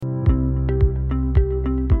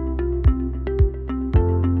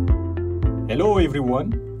Hello,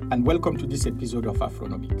 everyone, and welcome to this episode of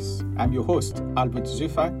Afronomics. I'm your host, Albert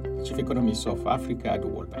Zwiefach, Chief Economist of Africa at the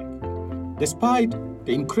World Bank. Despite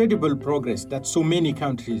the incredible progress that so many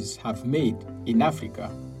countries have made in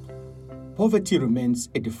Africa, poverty remains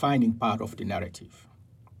a defining part of the narrative.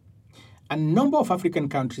 A number of African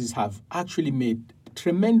countries have actually made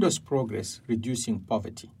tremendous progress reducing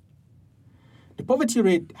poverty. The poverty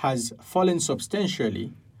rate has fallen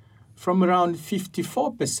substantially from around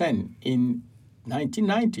 54% in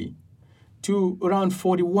 1990 to around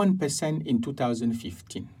 41% in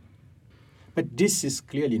 2015. But this is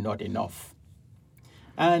clearly not enough.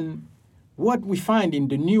 And what we find in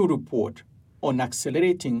the new report on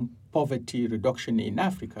accelerating poverty reduction in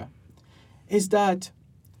Africa is that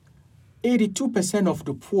 82% of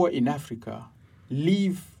the poor in Africa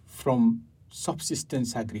live from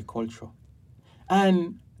subsistence agriculture.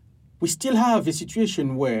 And we still have a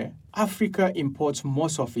situation where Africa imports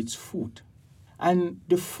most of its food. And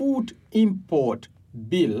the food import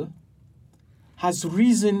bill has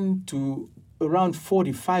risen to around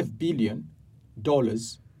 $45 billion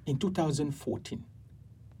in 2014.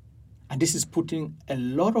 And this is putting a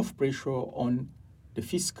lot of pressure on the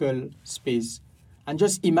fiscal space. And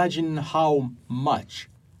just imagine how much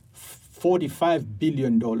 $45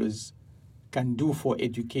 billion can do for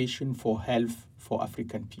education, for health, for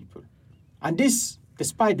African people. And this,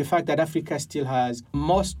 despite the fact that Africa still has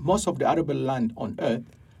most of the arable land on earth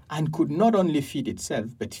and could not only feed itself,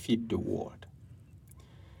 but feed the world.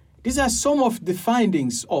 These are some of the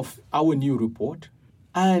findings of our new report.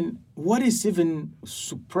 And what is even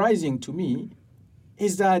surprising to me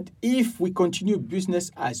is that if we continue business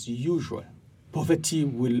as usual, poverty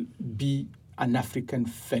will be an African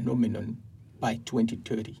phenomenon by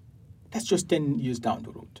 2030. That's just 10 years down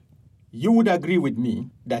the road. You would agree with me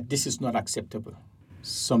that this is not acceptable.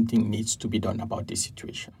 Something needs to be done about this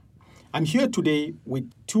situation. I'm here today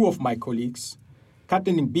with two of my colleagues,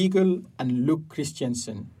 Kathleen Beagle and Luke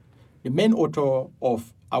Christiansen, the main author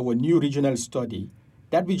of our new regional study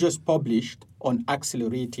that we just published on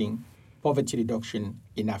accelerating poverty reduction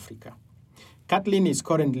in Africa. Kathleen is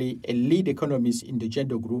currently a lead economist in the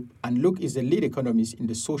gender group, and Luke is a lead economist in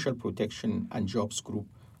the social protection and jobs group,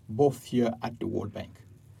 both here at the World Bank.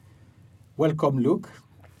 Welcome, Luke.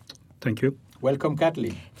 Thank you. Welcome,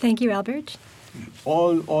 Kathleen. Thank you, Albert.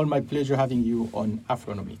 All my pleasure having you on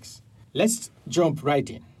Afronomics. Let's jump right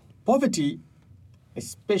in. Poverty,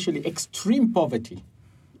 especially extreme poverty,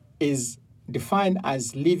 is defined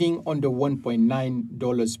as living under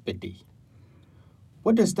 $1.9 per day.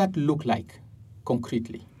 What does that look like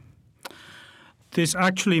concretely? This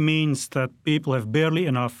actually means that people have barely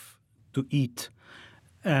enough to eat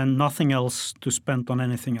and nothing else to spend on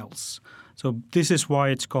anything else. So this is why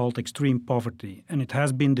it's called extreme poverty, and it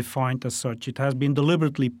has been defined as such. It has been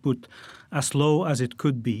deliberately put as low as it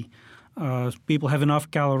could be. People have enough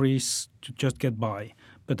calories to just get by,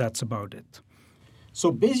 but that's about it.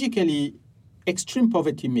 So basically, extreme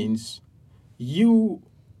poverty means you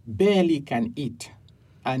barely can eat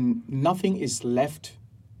and nothing is left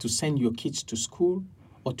to send your kids to school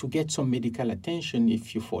or to get some medical attention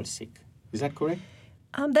if you fall sick. Is that correct?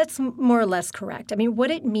 That's more or less correct. I mean,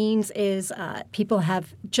 what it means is people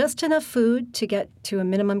have just enough food to get to a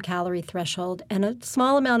minimum calorie threshold and a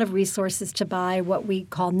small amount of resources to buy what we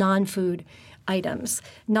call non-food items,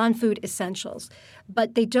 non-food essentials.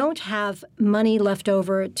 But they don't have money left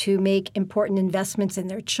over to make important investments in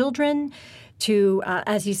their children, to,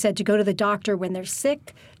 as you said, to go to the doctor when they're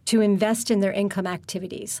sick, to invest in their income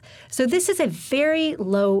activities. So this is a very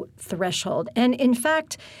low threshold. And in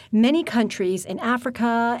fact, many countries in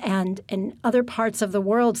Africa and in other parts of the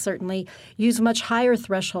world certainly use much higher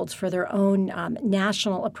thresholds for their own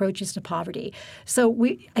national approaches to poverty. So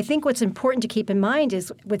I think what's important to keep in mind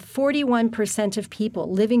is with 41% of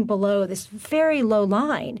people living below this very low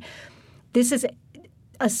line, this is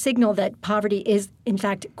a signal that poverty is, in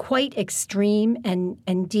fact, quite extreme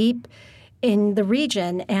and deep in the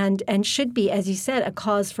region and should be, as you said, a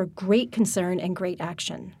cause for great concern and great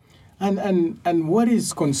action. And what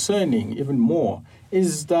is concerning even more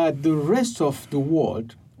is that the rest of the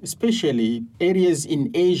world, especially areas in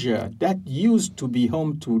Asia that used to be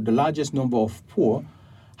home to the largest number of poor,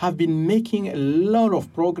 have been making a lot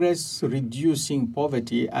of progress reducing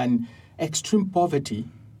poverty and extreme poverty,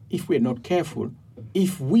 if we're not careful.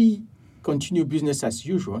 If we continue business as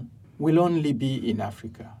usual, will only be in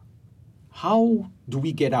Africa. How do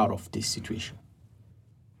we get out of this situation?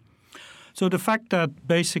 So the fact that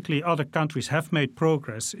basically other countries have made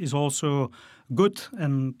progress is also good.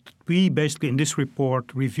 And we basically in this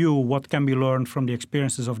report review what can be learned from the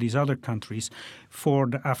experiences of these other countries for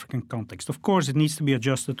the African context. Of course, it needs to be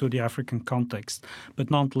adjusted to the African context, but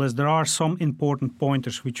nonetheless, there are some important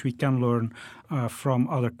pointers which we can learn from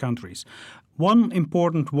other countries. One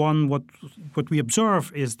important one, what we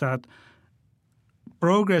observe is that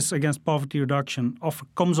progress against poverty reduction often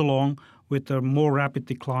comes along with a more rapid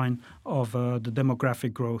decline of the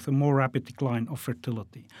demographic growth, a more rapid decline of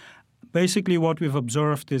fertility. Basically, what we've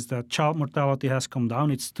observed is that child mortality has come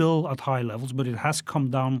down. It's still at high levels, but it has come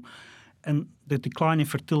down. And the decline in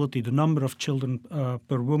fertility, the number of children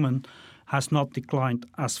per woman, has not declined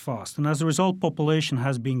as fast. And as a result, population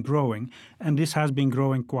has been growing, and this has been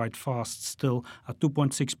growing quite fast still, at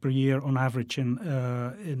 2.6 per year on average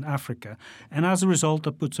in Africa. And as a result,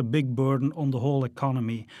 that puts a big burden on the whole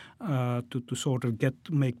economy to sort of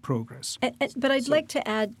make progress. But I'd like to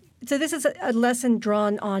add, so this is a lesson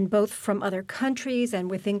drawn on both from other countries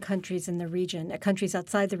and within countries in the region, countries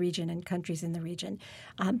outside the region and countries in the region.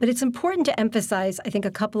 But it's important to emphasize, I think,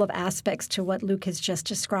 a couple of aspects to what Luc has just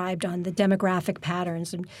described on the demographic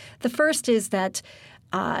patterns. And the first is that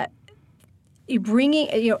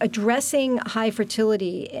addressing high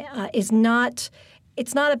fertility is not.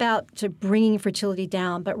 It's not about bringing fertility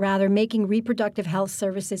down, but rather making reproductive health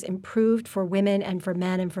services improved for women and for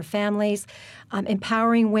men and for families,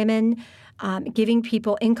 empowering women, giving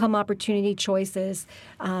people income opportunity choices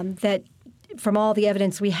that, from all the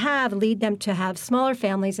evidence we have, lead them to have smaller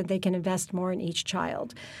families and they can invest more in each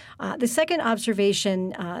child. The second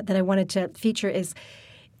observation that I wanted to feature is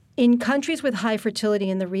in countries with high fertility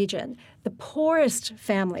in the region, the poorest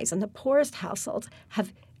families and the poorest households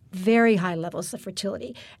have very high levels of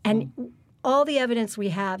fertility. And all the evidence we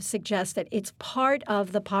have suggests that it's part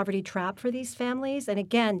of the poverty trap for these families. And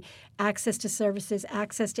again, access to services,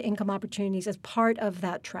 access to income opportunities is part of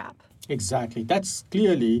that trap. Exactly. That's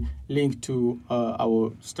clearly linked to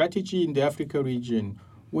our strategy in the Africa region,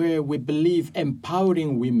 where we believe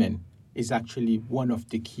empowering women is actually one of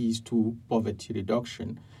the keys to poverty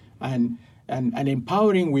reduction. And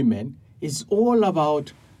empowering women is all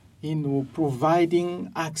about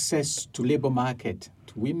providing access to labor market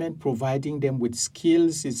to women, providing them with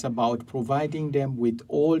skills. It's about providing them with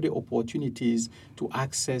all the opportunities to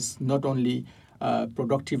access not only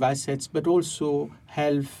productive assets but also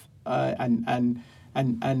health and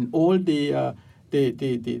all the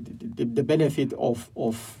benefit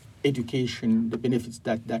of education, the benefits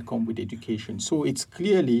that come with education. So it's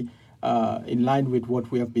clearly in line with what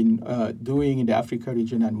we have been doing in the Africa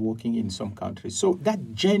region and working in some countries. So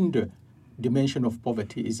that gender dimension of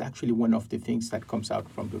poverty is actually one of the things that comes out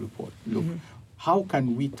from the report. Look, how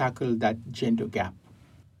can we tackle that gender gap?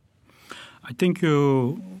 I think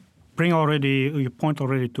you point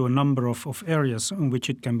already to a number of areas in which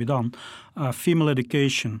it can be done. Female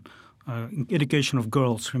education. Education of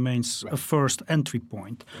girls remains a first entry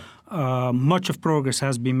point. Much of progress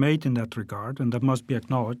has been made in that regard, and that must be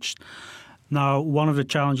acknowledged. Now, one of the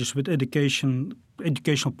challenges with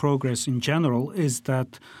educational progress in general is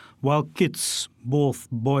that while kids, both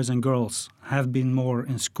boys and girls, have been more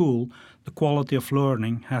in school, the quality of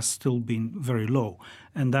learning has still been very low,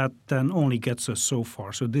 and that then only gets us so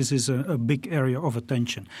far. So this is a big area of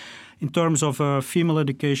attention. In terms of female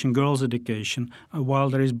education, girls' education, while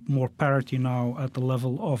there is more parity now at the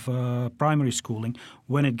level of primary schooling,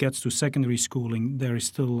 when it gets to secondary schooling, there is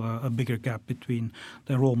still a bigger gap between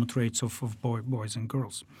the enrollment rates of boys and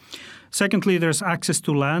girls. Secondly, there's access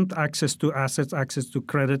to land, access to assets, access to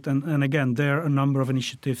credit, and again, there a number of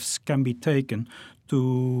initiatives can be taken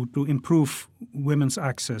to improve women's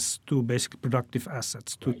access to basically productive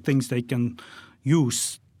assets, to things they can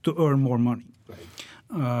use to earn more money.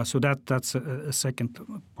 So that's a second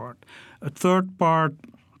part. A third part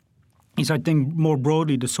is, I think, more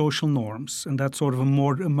broadly the social norms, and that's sort of a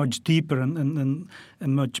much deeper and a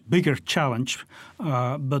much bigger challenge.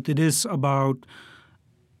 But it is about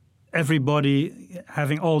everybody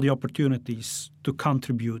having all the opportunities to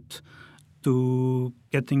contribute to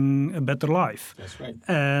getting a better life. That's right.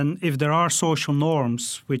 And if there are social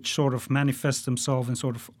norms which sort of manifest themselves in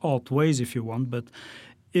sort of odd ways, if you want, but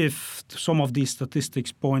if some of these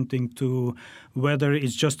statistics pointing to whether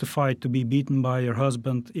it's justified to be beaten by your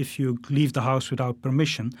husband if you leave the house without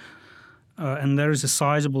permission, and there is a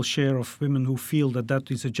sizable share of women who feel that that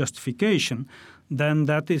is a justification, then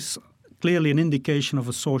that is clearly an indication of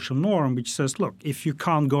a social norm which says, look, if you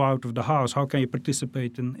can't go out of the house, how can you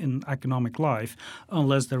participate in economic life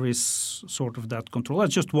unless there is sort of that control?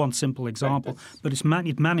 That's just one simple example, but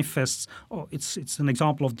it manifests, it's an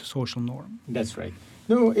example of the social norm. That's right.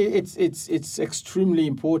 No, it's extremely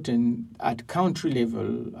important at country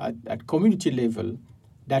level, at community level,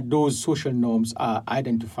 that those social norms are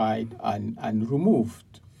identified and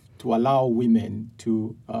removed to allow women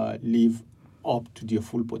to live up to their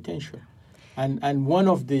full potential. And one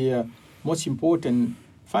of the most important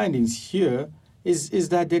findings here is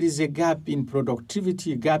that there is a gap in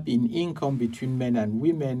productivity, a gap in income between men and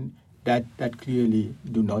women that clearly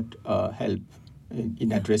do not help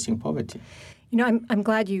in addressing poverty. You know, I'm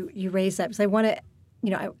glad you raised that, because I want to,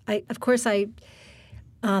 you know,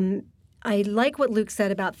 I like what Luke said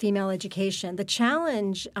about female education. The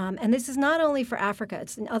challenge, and this is not only for Africa,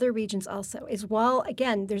 it's in other regions also, is while,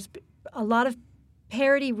 again, there's a lot of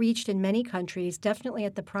parity reached in many countries, definitely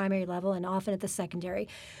at the primary level and often at the secondary.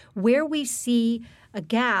 Where we see a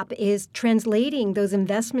gap is translating those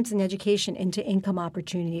investments in education into income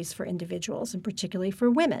opportunities for individuals, and particularly for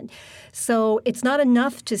women. So it's not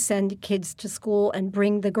enough to send kids to school and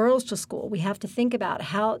bring the girls to school. We have to think about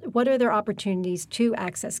what are their opportunities to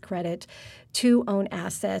access credit, to own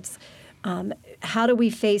assets. How do we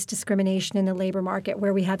face discrimination in the labor market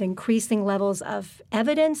where we have increasing levels of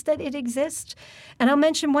evidence that it exists? And I'll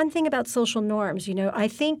mention one thing about social norms. You know, I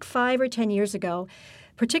think 5 or 10 years ago,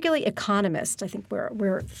 particularly economists, I think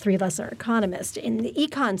we're three of us are economists, in the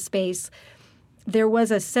econ space, there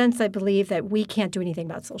was a sense, I believe, that we can't do anything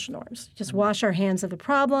about social norms. Just wash our hands of the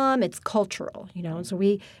problem. It's cultural, you know. And so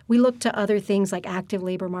we look to other things like active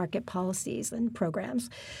labor market policies and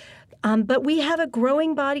programs. But we have a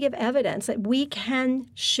growing body of evidence that we can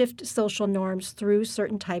shift social norms through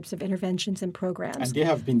certain types of interventions and programs. And they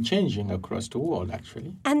have been changing across the world,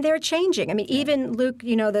 actually. And they're changing. I mean, even, Luke,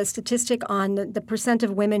 you know, the statistic on the percent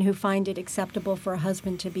of women who find it acceptable for a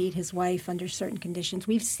husband to beat his wife under certain conditions,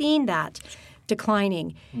 we've seen that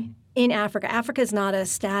declining in Africa. Africa is not a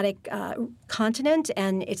static continent,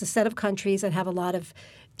 and it's a set of countries that have a lot of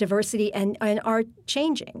diversity and are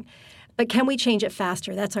changing. But can we change it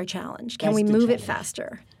faster? That's our challenge. Can we move it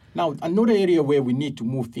faster? Now, another area where we need to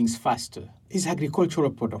move things faster is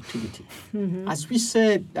agricultural productivity. Mm-hmm.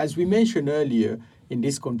 As we mentioned earlier in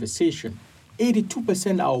this conversation,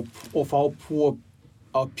 82% of our poor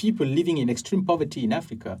people living in extreme poverty in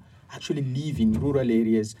Africa actually live in rural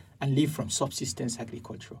areas and live from subsistence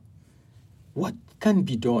agriculture. What can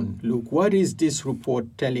be done, Luke? What is this report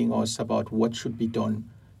telling us about what should be done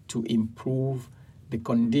to improve the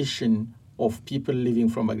condition of people living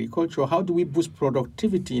from agriculture? How do we boost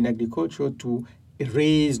productivity in agriculture to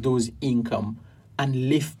raise those income and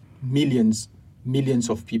lift millions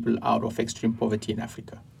of people out of extreme poverty in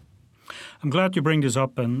Africa? I'm glad you bring this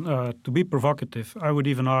up, and to be provocative, I would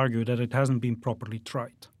even argue that it hasn't been properly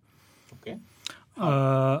tried. Okay.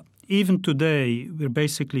 Even today, we're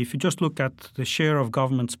basically, if you just look at the share of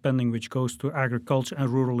government spending which goes to agriculture and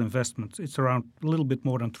rural investments, it's around a little bit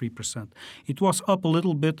more than 3%. It was up a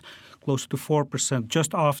little bit, close to 4%,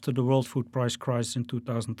 just after the World Food Price crisis in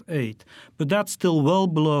 2008. But that's still well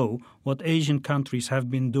below what Asian countries have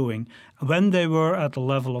been doing when they were at the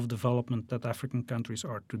level of development that African countries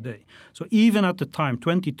are today. So even at the time,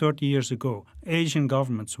 20, 30 years ago, Asian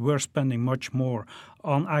governments were spending much more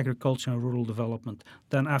on agriculture and rural development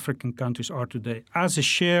than African countries are today, as a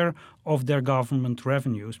share of their government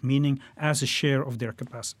revenues, meaning as a share of their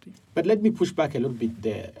capacity. But let me push back a little bit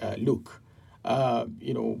there, Luke.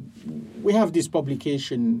 We have this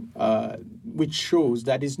publication which shows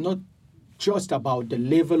that it's not just about the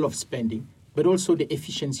level of spending, but also the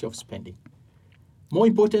efficiency of spending. More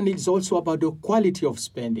importantly, it's also about the quality of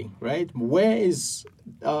spending, right? Where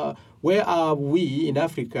are we in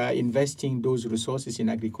Africa investing those resources in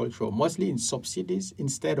agriculture? Mostly in subsidies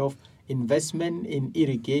instead of investment in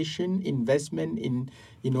irrigation, investment in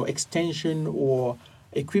extension or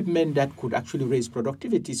equipment that could actually raise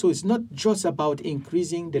productivity. So it's not just about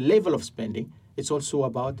increasing the level of spending, it's also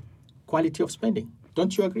about quality of spending.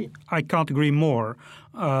 Don't you agree? I can't agree more.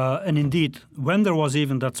 And indeed, when there was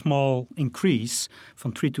even that small increase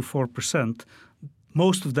from 3 to 4%,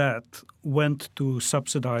 most of that went to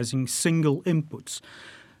subsidizing single inputs.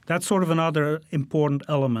 That's sort of another important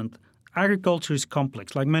element. Agriculture is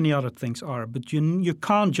complex, like many other things are, but you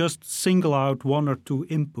can't just single out one or two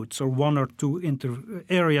inputs or one or two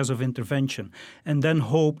areas of intervention and then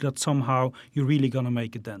hope that somehow you're really going to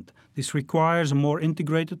make a dent. This requires a more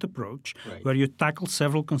integrated approach where you tackle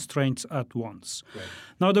several constraints at once. Right.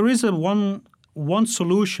 Now, there is one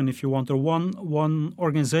solution, if you want, or one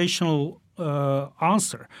organizational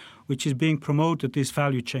answer, which is being promoted, is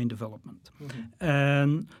value chain development. Mm-hmm.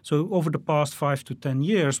 And so over the past 5 to 10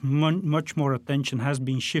 years, much more attention has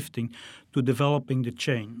been shifting to developing the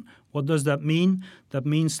chain. What does that mean? That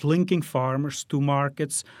means linking farmers to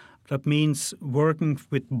markets, That means working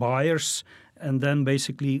with buyers and then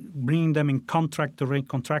basically bringing them in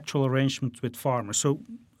contractual arrangements with farmers. So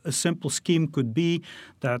a simple scheme could be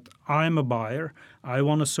that I'm a buyer, I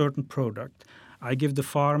want a certain product. I give the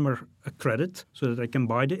farmer a credit so that they can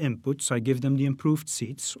buy the inputs. I give them the improved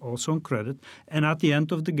seeds, also on credit. And at the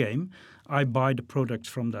end of the game, I buy the product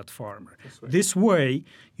from that farmer. Right. This way,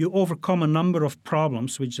 you overcome a number of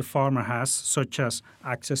problems which the farmer has, such as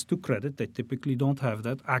access to credit. They typically don't have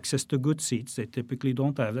that. Access to good seeds. They typically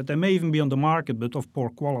don't have that. They may even be on the market, but of poor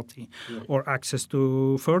quality. Right. Or access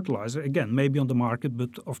to fertilizer. Again, maybe on the market,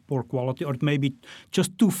 but of poor quality. Or it may be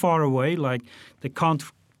just too far away, like they can't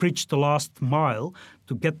bridge the last mile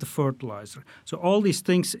to get the fertilizer. So all these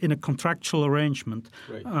things in a contractual arrangement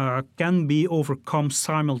can be overcome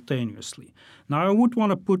simultaneously. Now, I would want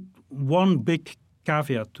to put one big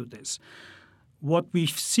caveat to this. What we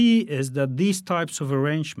see is that these types of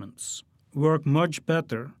arrangements work much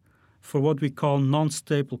better for what we call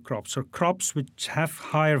non-staple crops, or crops which have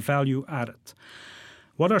higher value added.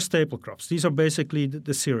 What are staple crops? These are basically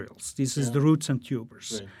the cereals. This is the roots and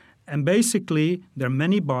tubers. Right. And basically, there are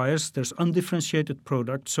many buyers, there's undifferentiated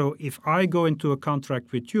product. So if I go into a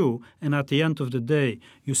contract with you and at the end of the day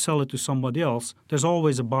you sell it to somebody else, there's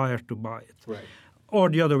always a buyer to buy it. Right. Or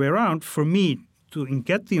the other way around, for me to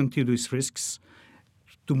get into these risks,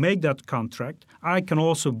 to make that contract, I can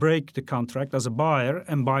also break the contract as a buyer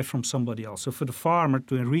and buy from somebody else. So for the farmer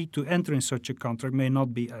to enter in such a contract may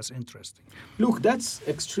not be as interesting. Look, that's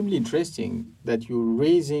extremely interesting that you're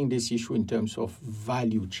raising this issue in terms of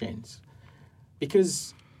value chains.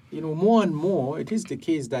 Because, more and more, it is the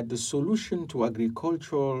case that the solution to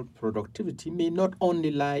agricultural productivity may not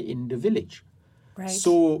only lie in the village. Right.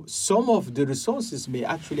 So some of the resources may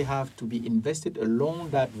actually have to be invested along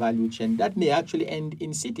that value chain that may actually end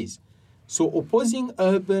in cities. So opposing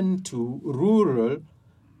urban to rural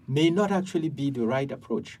may not actually be the right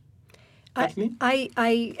approach. Kathleen?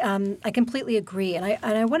 I completely agree, and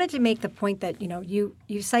I wanted to make the point that you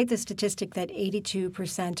cite the statistic that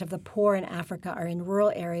 82% of the poor in Africa are in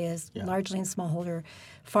rural areas, largely in smallholder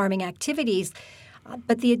farming activities.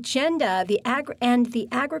 But the agenda, the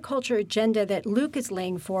agriculture agenda that Luc is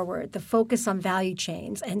laying forward, the focus on value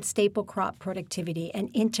chains and staple crop productivity and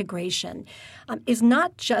integration, is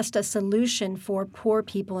not just a solution for poor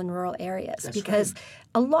people in rural areas. That's because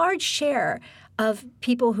a large share of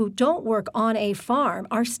people who don't work on a farm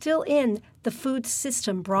are still in the food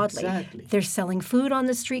system broadly. Exactly. They're selling food on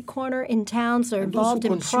the street corner in towns. They're involved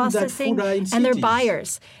in processing, and they're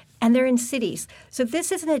buyers. And they're in cities. So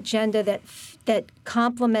this is an agenda that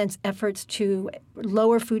complements efforts to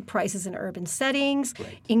lower food prices in urban settings,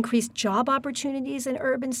 increase job opportunities in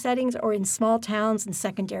urban settings or in small towns and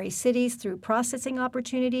secondary cities through processing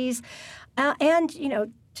opportunities, and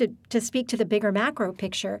to speak to the bigger macro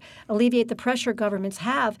picture, alleviate the pressure governments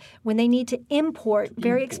have when they need to import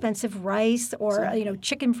very expensive rice or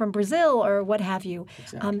chicken from Brazil or what have you,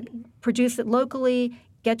 produce it locally.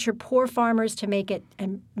 Get your poor farmers to make it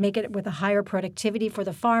with a higher productivity for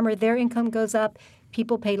the farmer. Their income goes up.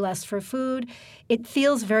 People pay less for food. It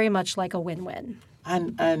feels very much like a win-win.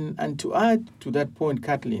 And to add to that point,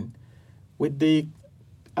 Kathleen, with the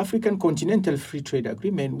African Continental Free Trade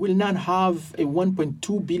Agreement, we'll now have a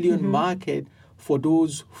 1.2 billion market for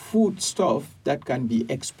those foodstuff that can be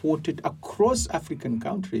exported across African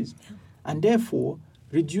countries, and therefore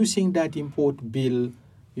reducing that import bill,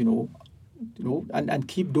 and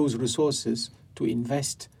keep those resources to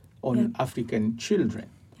invest on African children,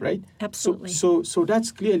 right? Absolutely. So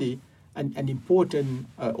that's clearly an important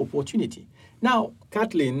opportunity. Now,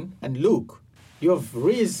 Kathleen and Luc, you have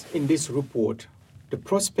raised in this report the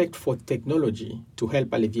prospect for technology to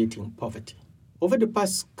help alleviating poverty. Over the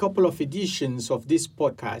past couple of editions of this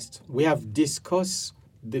podcast, we have discussed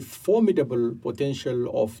the formidable potential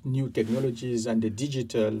of new technologies and the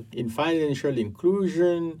digital in financial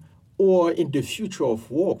inclusion, or in the future of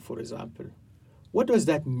work, for example. What does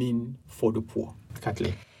that mean for the poor,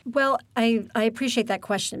 Kathleen? Well, I appreciate that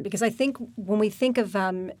question because I think when we think of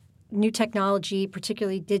new technology,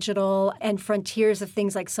 particularly digital, and frontiers of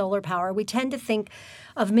things like solar power, we tend to think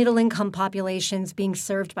of middle-income populations being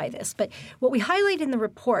served by this. But what we highlight in the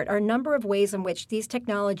report are a number of ways in which these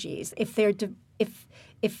technologies, if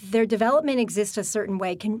if their development exists a certain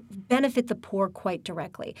way, can benefit the poor quite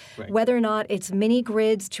directly. Right. Whether or not it's mini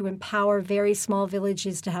grids to empower very small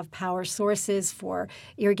villages to have power sources for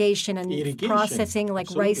irrigation and processing, like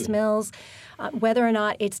absolutely. rice mills. Whether or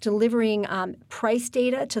not it's delivering price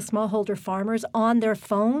data to smallholder farmers on their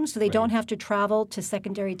phones so they don't have to travel to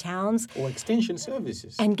secondary towns. Or extension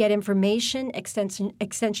services. And get information,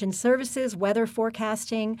 extension services, weather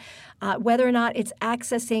forecasting, whether or not it's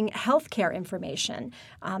accessing healthcare information,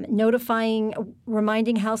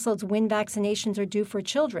 reminding households when vaccinations are due for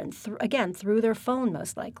children, through their phone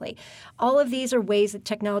most likely. All of these are ways that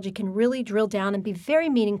technology can really drill down and be very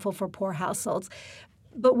meaningful for poor households.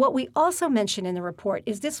 But what we also mention in the report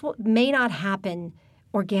is this may not happen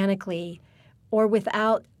organically or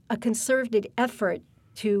without a concerted effort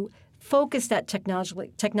to focus that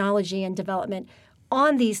technology and development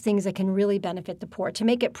on these things that can really benefit the poor, to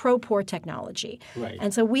make it pro-poor technology. Right.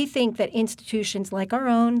 And so we think that institutions like our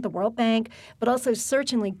own, the World Bank, but also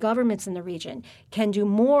certainly governments in the region, can do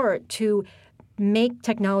more to make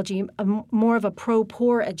technology more of a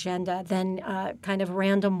pro-poor agenda than kind of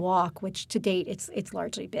random walk, which to date it's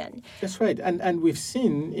largely been. That's right. And we've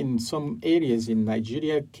seen in some areas in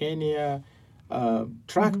Nigeria, Kenya,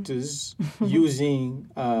 tractors using,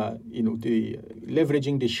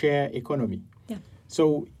 leveraging the share economy. Yeah.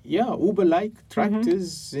 So, Uber-like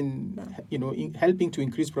tractors in helping to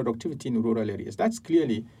increase productivity in rural areas. That's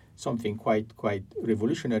clearly something quite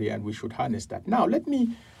revolutionary, and we should harness that. Now, let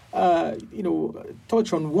me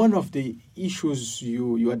touch on one of the issues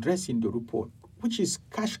you address in the report, which is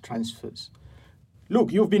cash transfers.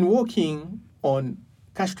 Look, you've been working on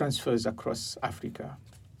cash transfers across Africa.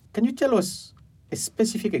 Can you tell us a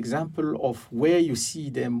specific example of where you see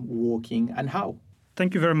them working and how?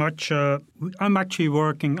 Thank you very much. I'm actually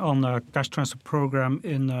working on a cash transfer program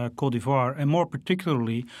in Côte d'Ivoire, and more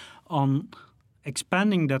particularly on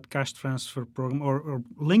expanding that cash transfer program or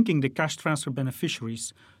linking the cash transfer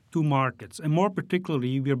beneficiaries to markets. And more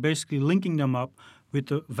particularly, we are basically linking them up with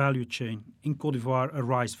the value chain. In Côte d'Ivoire, a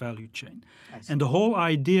rice value chain. And the whole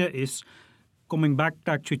idea is, coming back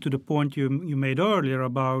actually to the point you made earlier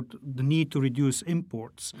about the need to reduce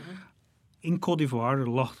imports. Mm-hmm. In Côte d'Ivoire,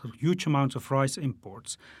 huge amounts of rice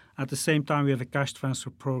imports. At the same time, we have a cash transfer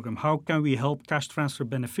program. How can we help cash transfer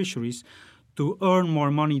beneficiaries to earn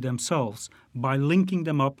more money themselves by linking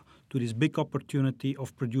them up to this big opportunity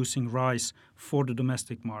of producing rice for the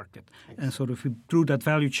domestic market? Thanks. And sort of through that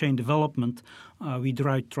value chain development, we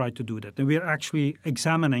try to do that. And we are actually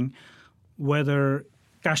examining whether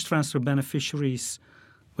cash transfer beneficiaries,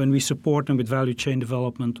 when we support them with value chain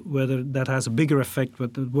development, whether that has a bigger effect,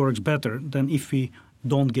 whether it works better than if we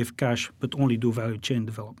don't give cash but only do value chain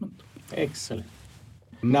development. Excellent.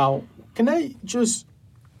 Now, can I just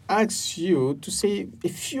ask you to say a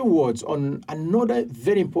few words on another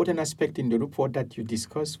very important aspect in the report that you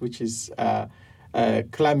discuss, which is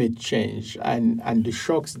climate change and the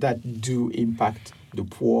shocks that do impact the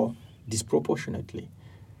poor disproportionately.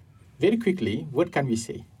 Very quickly, what can we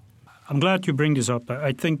say? I'm glad you bring this up.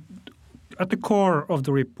 I think at the core of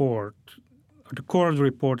the report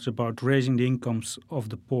is about raising the incomes of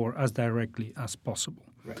the poor as directly as possible.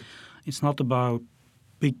 Right. It's not about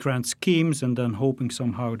big grand schemes and then hoping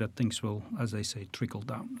somehow that things will, as they say, trickle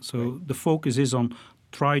down. So right. The focus is on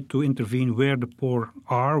try to intervene where the poor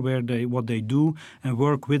are, what they do, and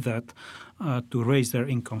work with that to raise their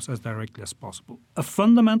incomes as directly as possible. A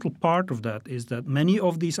fundamental part of that is that many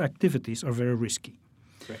of these activities are very risky.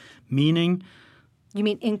 Right. Meaning, you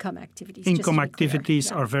mean income activities? Income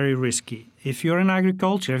activities are very risky. If you're in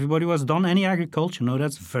agriculture, everybody who has done any agriculture knows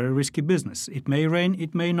that's a very risky business. It may rain,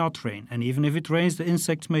 it may not rain. And even if it rains, the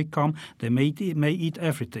insects may come, they may eat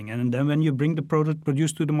everything. And then when you bring the product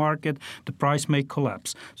produced to the market, the price may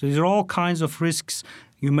collapse. So these are all kinds of risks.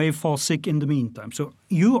 You may fall sick in the meantime. So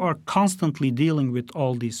you are constantly dealing with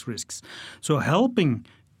all these risks. So helping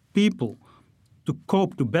people to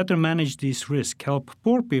cope, to better manage these risks, help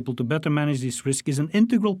poor people to better manage these risks is an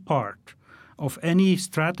integral part of any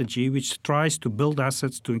strategy which tries to build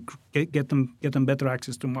assets to get them better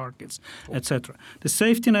access to markets, etc. The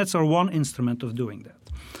safety nets are one instrument of doing that.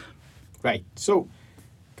 Right. So,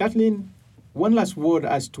 Kathleen, one last word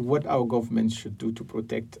as to what our government should do to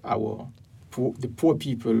protect the poor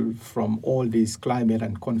people from all these climate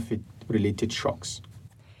and conflict-related shocks.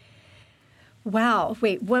 Wow.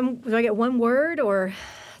 Wait, do I get one word or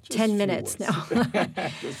just 10 minutes now? Just a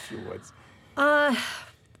few words. Wow.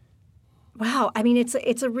 I mean,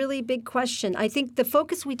 it's a really big question. I think the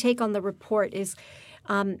focus we take on the report is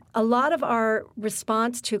a lot of our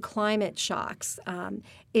response to climate shocks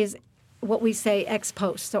is what we say ex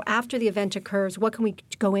post. So after the event occurs, what can we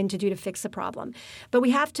go in to do to fix the problem? But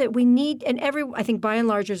we need, and I think by and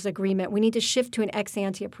large there's agreement, we need to shift to an ex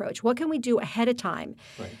ante approach. What can we do ahead of time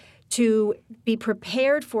to be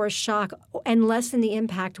prepared for a shock and lessen the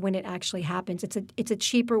impact when it actually happens? It's a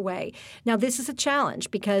cheaper way. Now, this is a challenge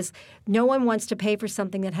because no one wants to pay for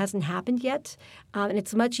something that hasn't happened yet, and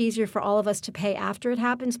it's much easier for all of us to pay after it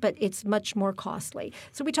happens, but it's much more costly.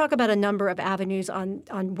 So we talk about a number of avenues on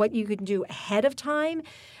what you can do ahead of time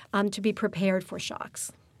to be prepared for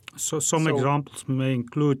shocks. So some examples may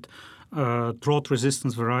include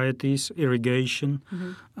drought-resistant varieties, irrigation.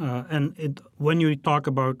 And when you talk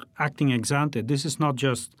about acting ex ante, this is not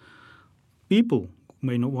just people who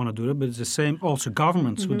may not want to do it, but it's the same also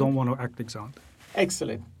governments who don't want to act ex ante.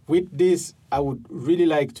 Excellent. With this, I would really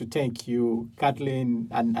like to thank you, Kathleen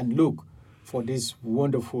and Luke, for this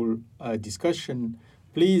wonderful discussion.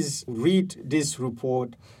 Please read this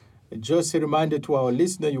report. Just a reminder to our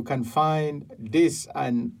listener, you can find this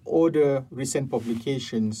and other recent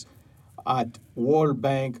publications at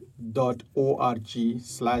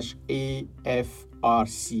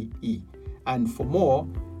worldbank.org/AFRCE. And for more,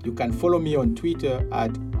 you can follow me on Twitter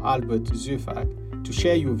at Albert Zeufack to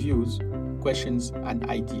share your views, questions, and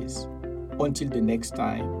ideas. Until the next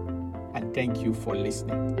time, and thank you for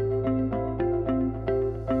listening.